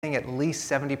at least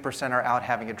 70% are out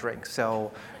having a drink.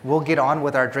 So we'll get on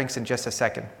with our drinks in just a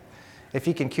second. If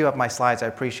you can cue up my slides, I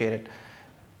appreciate it.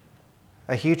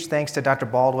 A huge thanks to Dr.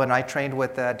 Baldwin. I trained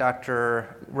with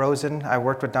Dr. Rosen. I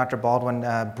worked with Dr. Baldwin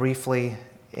briefly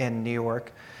in New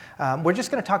York. We're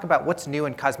just going to talk about what's new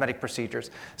in cosmetic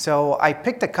procedures. So I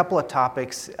picked a couple of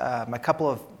topics, a couple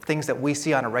of things that we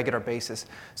see on a regular basis.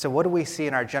 So what do we see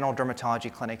in our general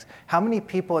dermatology clinics? How many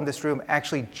people in this room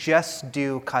actually just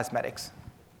do cosmetics?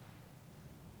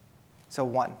 So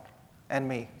 1, and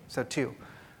me, so 2.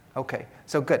 Okay,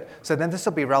 so good. So then this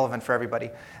will be relevant for everybody.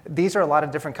 These are a lot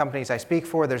of different companies I speak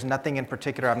for. There's nothing in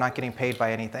particular. I'm not getting paid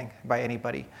by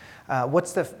anybody.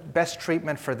 What's the best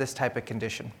treatment for this type of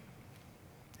condition?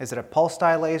 Is it a pulse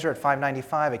dye laser at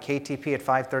 $595, a KTP at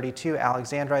 $532,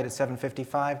 Alexandrite at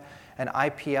 $755, an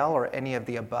IPL, or any of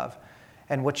the above?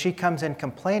 And what she comes in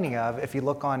complaining of, if you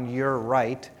look on your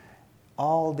right,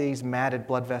 all these matted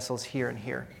blood vessels here and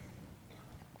here.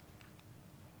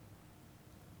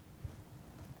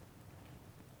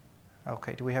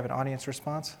 Okay, do we have an audience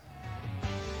response?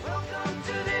 Welcome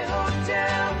to the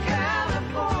Hotel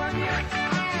California.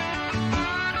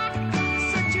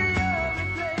 Such a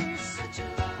lovely place, such a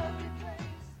lovely place.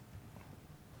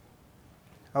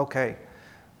 Okay,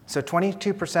 so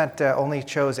 22% only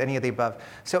chose any of the above.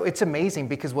 So it's amazing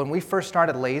because when we first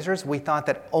started lasers, we thought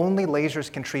that only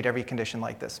lasers can treat every condition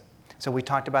like this. So we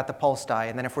talked about the pulse dye,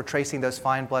 and then if we're tracing those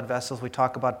fine blood vessels, we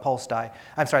talk about pulse dye.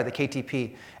 I'm sorry, the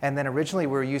KTP. And then originally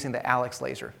we were using the Alex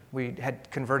laser. We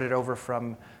had converted over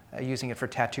from using it for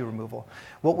tattoo removal.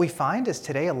 What we find is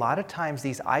today a lot of times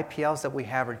these IPLs that we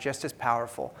have are just as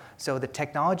powerful. So the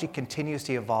technology continues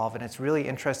to evolve, and it's really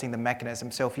interesting, the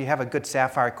mechanism. So if you have a good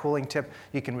sapphire cooling tip,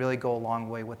 you can really go a long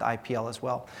way with IPL as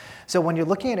well. So when you're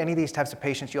looking at any of these types of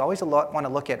patients, you always want to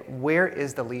look at where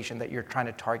is the lesion that you're trying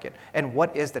to target and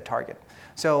what is the target.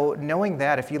 So knowing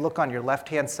that, if you look on your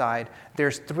left-hand side,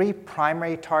 there's 3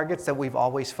 primary targets that we've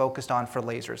always focused on for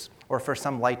lasers or for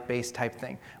some light-based type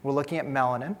thing. We're looking at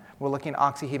melanin, we're looking at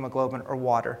oxyhemoglobin or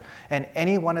water. And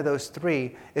any one of those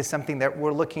 3 is something that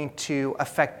we're looking to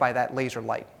affect by that laser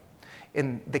light.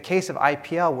 In the case of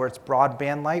IPL, where it's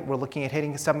broadband light, we're looking at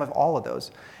hitting some of all of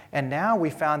those. And now we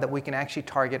found that we can actually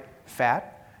target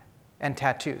fat and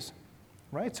tattoos.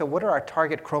 Right? So what are our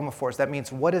target chromophores? That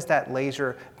means what is that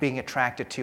laser being attracted to?